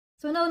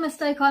So another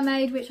mistake I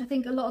made, which I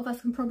think a lot of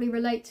us can probably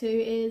relate to,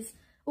 is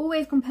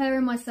always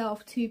comparing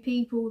myself to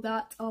people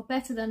that are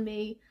better than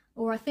me,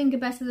 or I think are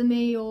better than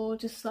me, or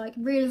just like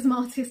realism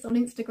artists on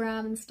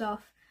Instagram and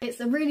stuff. It's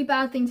a really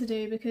bad thing to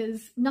do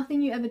because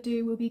nothing you ever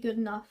do will be good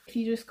enough if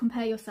you just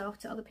compare yourself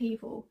to other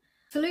people.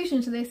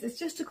 Solution to this is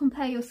just to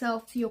compare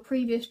yourself to your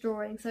previous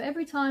drawing. So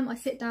every time I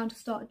sit down to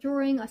start a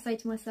drawing, I say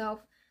to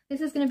myself,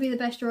 this is going to be the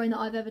best drawing that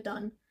I've ever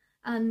done.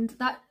 And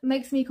that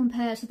makes me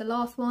compare to the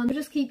last one. You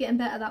just keep getting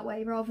better that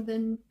way rather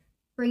than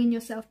bringing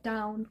yourself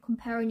down,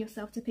 comparing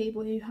yourself to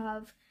people who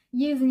have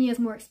years and years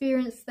more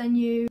experience than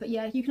you. But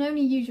yeah, you can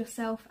only use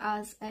yourself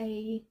as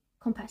a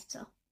competitor.